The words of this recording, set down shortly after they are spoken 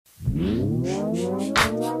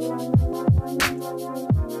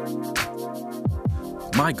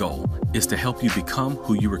My goal is to help you become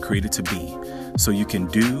who you were created to be, so you can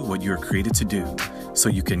do what you were created to do, so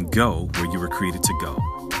you can go where you were created to go.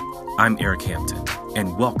 I'm Eric Hampton,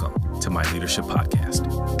 and welcome to my Leadership Podcast.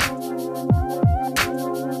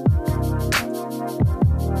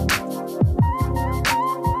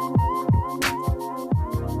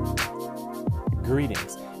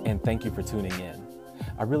 Greetings, and thank you for tuning in.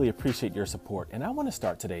 I really appreciate your support, and I want to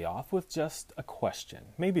start today off with just a question,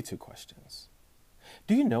 maybe two questions.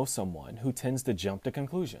 Do you know someone who tends to jump to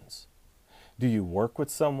conclusions? Do you work with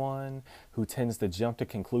someone who tends to jump to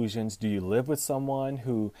conclusions? Do you live with someone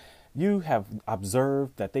who you have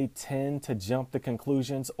observed that they tend to jump to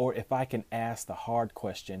conclusions? Or if I can ask the hard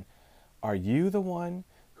question, are you the one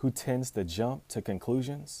who tends to jump to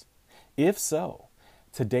conclusions? If so,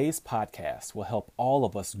 today's podcast will help all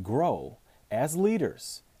of us grow as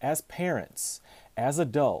leaders, as parents, as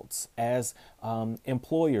adults, as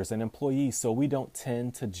employers and employees, so we don't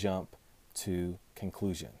tend to jump to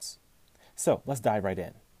conclusions. So let's dive right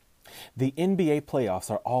in. The NBA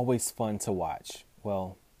playoffs are always fun to watch.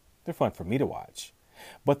 Well, they're fun for me to watch.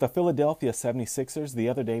 But the Philadelphia 76ers the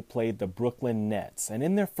other day played the Brooklyn Nets, and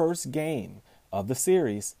in their first game of the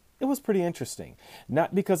series, it was pretty interesting.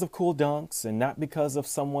 Not because of cool dunks and not because of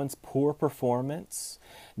someone's poor performance,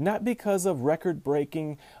 not because of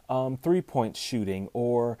record-breaking three-point shooting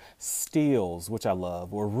or steals, which I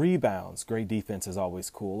love, or rebounds. Great defense is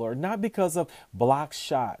always cool. Or not because of blocked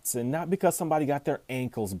shots and not because somebody got their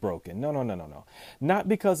ankles broken. No. Not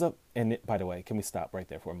because of, and by the way, can we stop right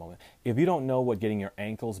there for a moment? If you don't know what getting your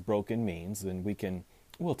ankles broken means, then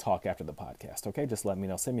we'll talk after the podcast, okay? Just let me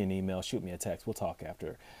know. Send me an email, shoot me a text. We'll talk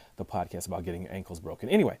after the podcast about getting your ankles broken.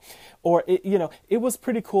 Anyway, it was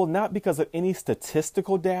pretty cool, not because of any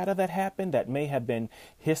statistical data that happened that may have been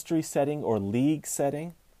history setting or league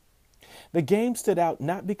setting. The game stood out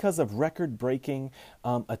not because of record-breaking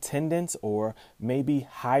attendance or maybe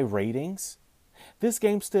high ratings. This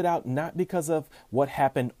game stood out not because of what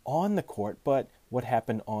happened on the court, but what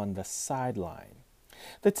happened on the sideline.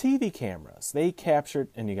 The TV cameras, they captured,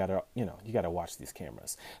 and you gotta watch these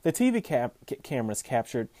cameras. The TV cameras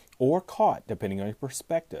captured or caught, depending on your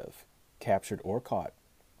perspective, captured or caught.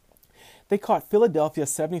 They caught Philadelphia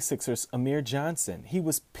 76ers Amir Johnson. He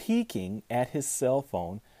was peeking at his cell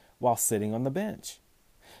phone while sitting on the bench.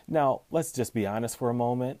 Now, let's just be honest for a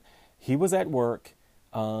moment. He was at work.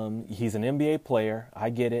 He's an NBA player. I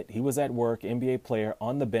get it. He was at work, NBA player,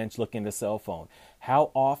 on the bench looking at his cell phone.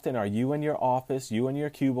 How often are you in your office, you in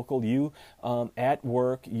your cubicle, you at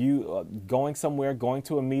work, you going somewhere, going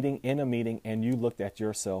to a meeting, in a meeting, and you looked at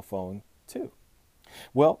your cell phone too?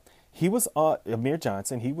 Well, he was Amir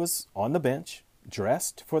Johnson. He was on the bench,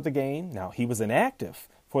 dressed for the game. Now, he was inactive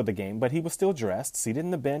for the game, but he was still dressed, seated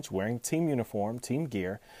on the bench, wearing team uniform, team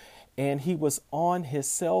gear, and he was on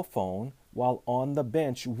his cell phone while on the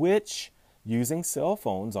bench, which, using cell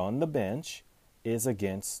phones on the bench, is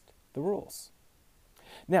against the rules.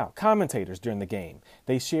 Now, commentators during the game,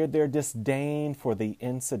 they shared their disdain for the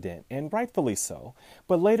incident, and rightfully so.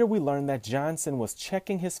 But later we learned that Johnson was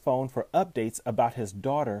checking his phone for updates about his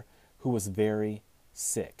daughter, who was very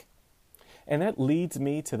sick. And that leads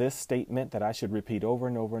me to this statement that I should repeat over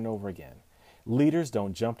and over and over again. Leaders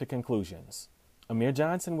don't jump to conclusions. Amir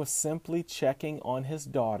Johnson was simply checking on his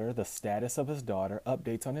daughter, the status of his daughter,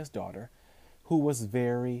 updates on his daughter, who was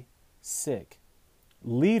very sick.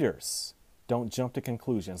 Leaders don't jump to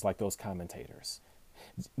conclusions like those commentators.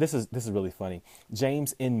 This is really funny.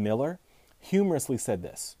 James N. Miller humorously said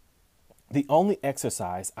this: "The only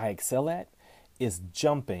exercise I excel at is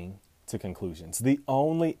jumping to conclusions."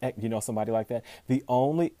 Somebody like that? The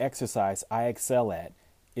only exercise I excel at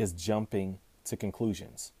is jumping to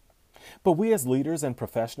conclusions. But we as leaders and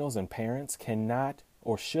professionals and parents cannot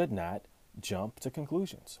or should not jump to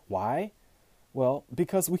conclusions. Why? Well,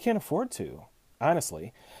 because we can't afford to,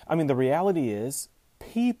 honestly. I mean, the reality is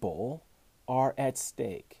people are at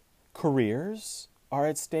stake. Careers are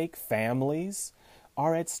at stake. Families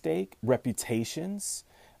are at stake. Reputations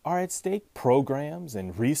are at stake. Programs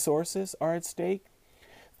and resources are at stake.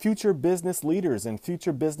 Future business leaders and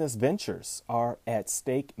future business ventures are at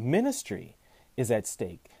stake. Ministry is at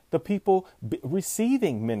stake. The people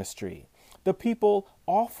receiving ministry, the people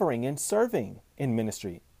offering and serving in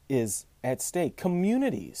ministry is at stake.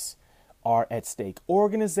 Communities are at stake.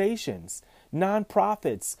 Organizations,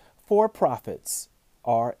 nonprofits, for-profits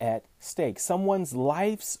are at stake. Someone's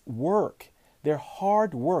life's work, their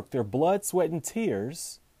hard work, their blood, sweat, and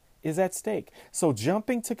tears is at stake. So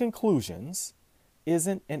jumping to conclusions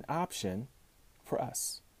isn't an option for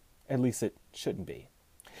us. At least it shouldn't be.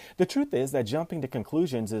 The truth is that jumping to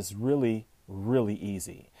conclusions is really really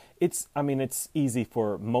easy. It's easy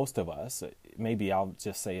for most of us. Maybe I'll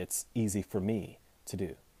just say it's easy for me to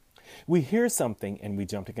do. We hear something and we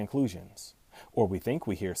jump to conclusions, or we think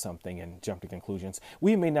we hear something and jump to conclusions.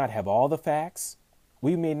 We may not have all the facts.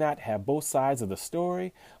 We may not have both sides of the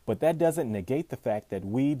story, but that doesn't negate the fact that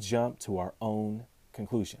we jump to our own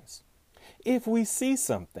conclusions. If we see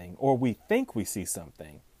something or we think we see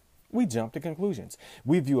something, we jump to conclusions.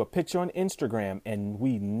 We view a picture on Instagram and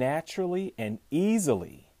we naturally and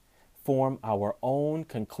easily form our own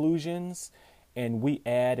conclusions, and we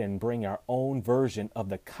add and bring our own version of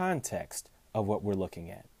the context of what we're looking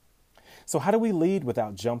at. So how do we lead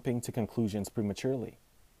without jumping to conclusions prematurely?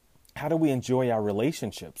 How do we enjoy our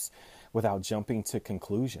relationships without jumping to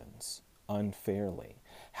conclusions unfairly?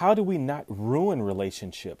 How do we not ruin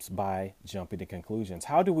relationships by jumping to conclusions?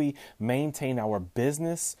 How do we maintain our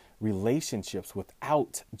business relationships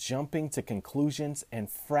without jumping to conclusions and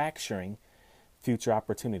fracturing future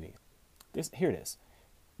opportunity? Here it is.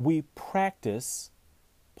 We practice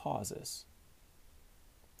pauses.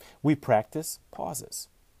 We practice pauses.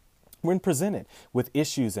 When presented with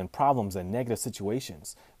issues and problems and negative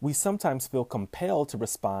situations, we sometimes feel compelled to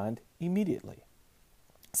respond immediately.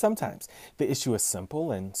 Sometimes the issue is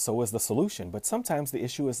simple and so is the solution, but sometimes the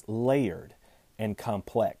issue is layered and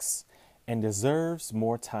complex and deserves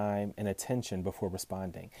more time and attention before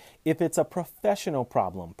responding. If it's a professional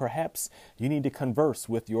problem, perhaps you need to converse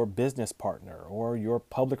with your business partner or your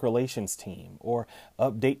public relations team or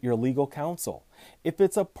update your legal counsel. If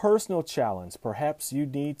it's a personal challenge, perhaps you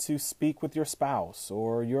need to speak with your spouse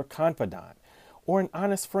or your confidant or an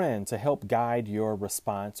honest friend to help guide your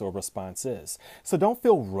response or responses. So don't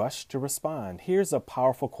feel rushed to respond. Here's a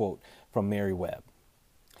powerful quote from Mary Webb.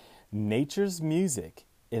 Nature's music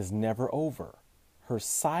is never over. Her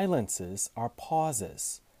silences are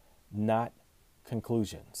pauses, not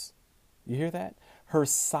conclusions. You hear that? Her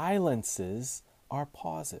silences are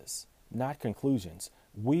pauses, not conclusions.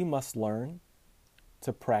 We must learn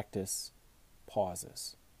to practice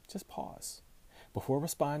pauses. Just pause. Before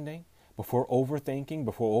responding, before overthinking,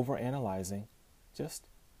 before overanalyzing, just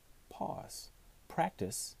pause.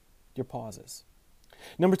 Practice your pauses.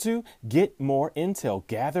 Number 2, get more intel.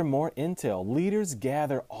 Gather more intel. Leaders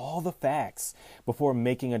gather all the facts before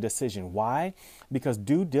making a decision. Why? Because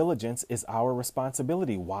due diligence is our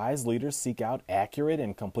responsibility. Wise leaders seek out accurate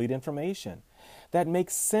and complete information that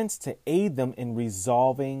makes sense to aid them in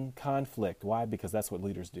resolving conflict. Why? Because that's what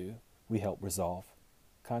leaders do. We help resolve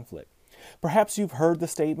conflict. Perhaps you've heard the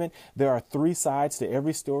statement, there are 3 sides to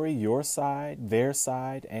every story: your side, their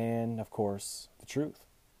side, and of course, the truth.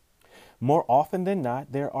 More often than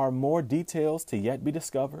not, there are more details to yet be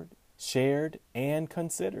discovered, shared, and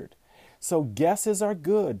considered. So guesses are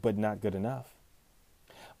good, but not good enough.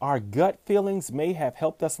 Our gut feelings may have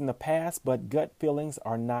helped us in the past, but gut feelings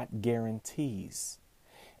are not guarantees.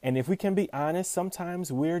 And if we can be honest,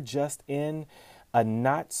 sometimes we're just in a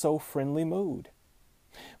not so friendly mood,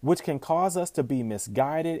 which can cause us to be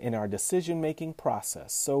misguided in our decision-making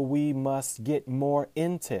process. So we must get more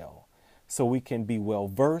intel so we can be well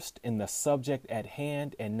versed in the subject at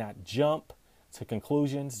hand and not jump to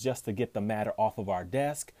conclusions just to get the matter off of our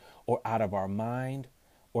desk or out of our mind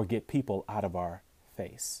or get people out of our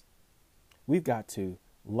face. We've got to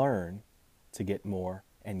learn to get more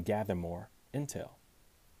and gather more intel.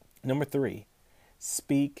 Number 3,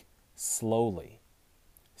 speak slowly.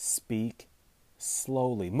 Speak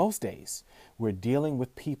slowly. Most days, we're dealing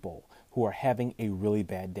with people who are having a really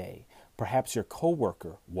bad day. Perhaps your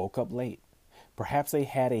coworker woke up late. Perhaps they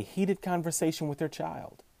had a heated conversation with their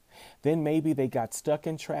child. Then maybe they got stuck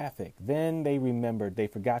in traffic. Then they remembered they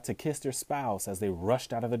forgot to kiss their spouse as they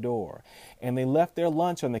rushed out of the door, and they left their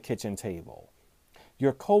lunch on the kitchen table.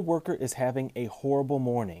 Your coworker is having a horrible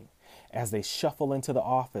morning as they shuffle into the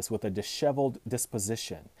office with a disheveled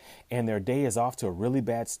disposition, and their day is off to a really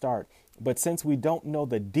bad start. But since we don't know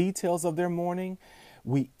the details of their morning,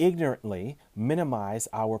 we ignorantly minimize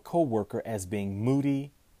our coworker as being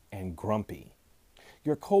moody and grumpy.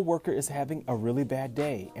 Your coworker is having a really bad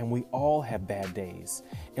day, and we all have bad days.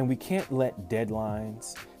 And we can't let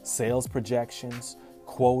deadlines, sales projections,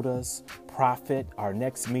 quotas, profit, our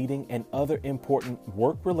next meeting, and other important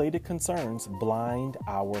work-related concerns blind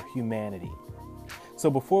our humanity. So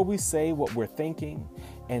before we say what we're thinking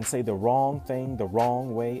and say the wrong thing the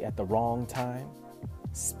wrong way at the wrong time,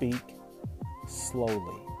 speak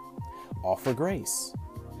slowly. Offer grace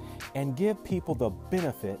and give people the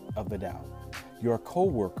benefit of the doubt. Your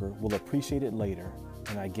coworker will appreciate it later,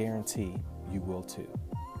 and I guarantee you will too.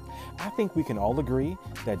 I think we can all agree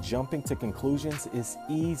that jumping to conclusions is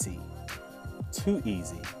easy, too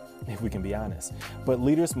easy, if we can be honest. But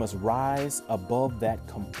leaders must rise above that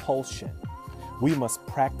compulsion. We must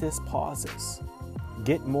practice pauses,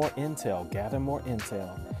 get more intel, gather more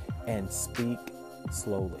intel, and speak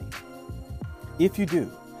slowly. If you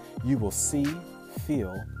do, you will see,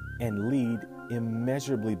 feel, and lead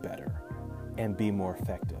immeasurably better and be more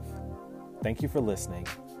effective. Thank you for listening,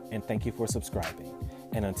 and thank you for subscribing.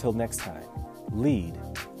 And until next time, lead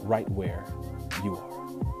right where you are.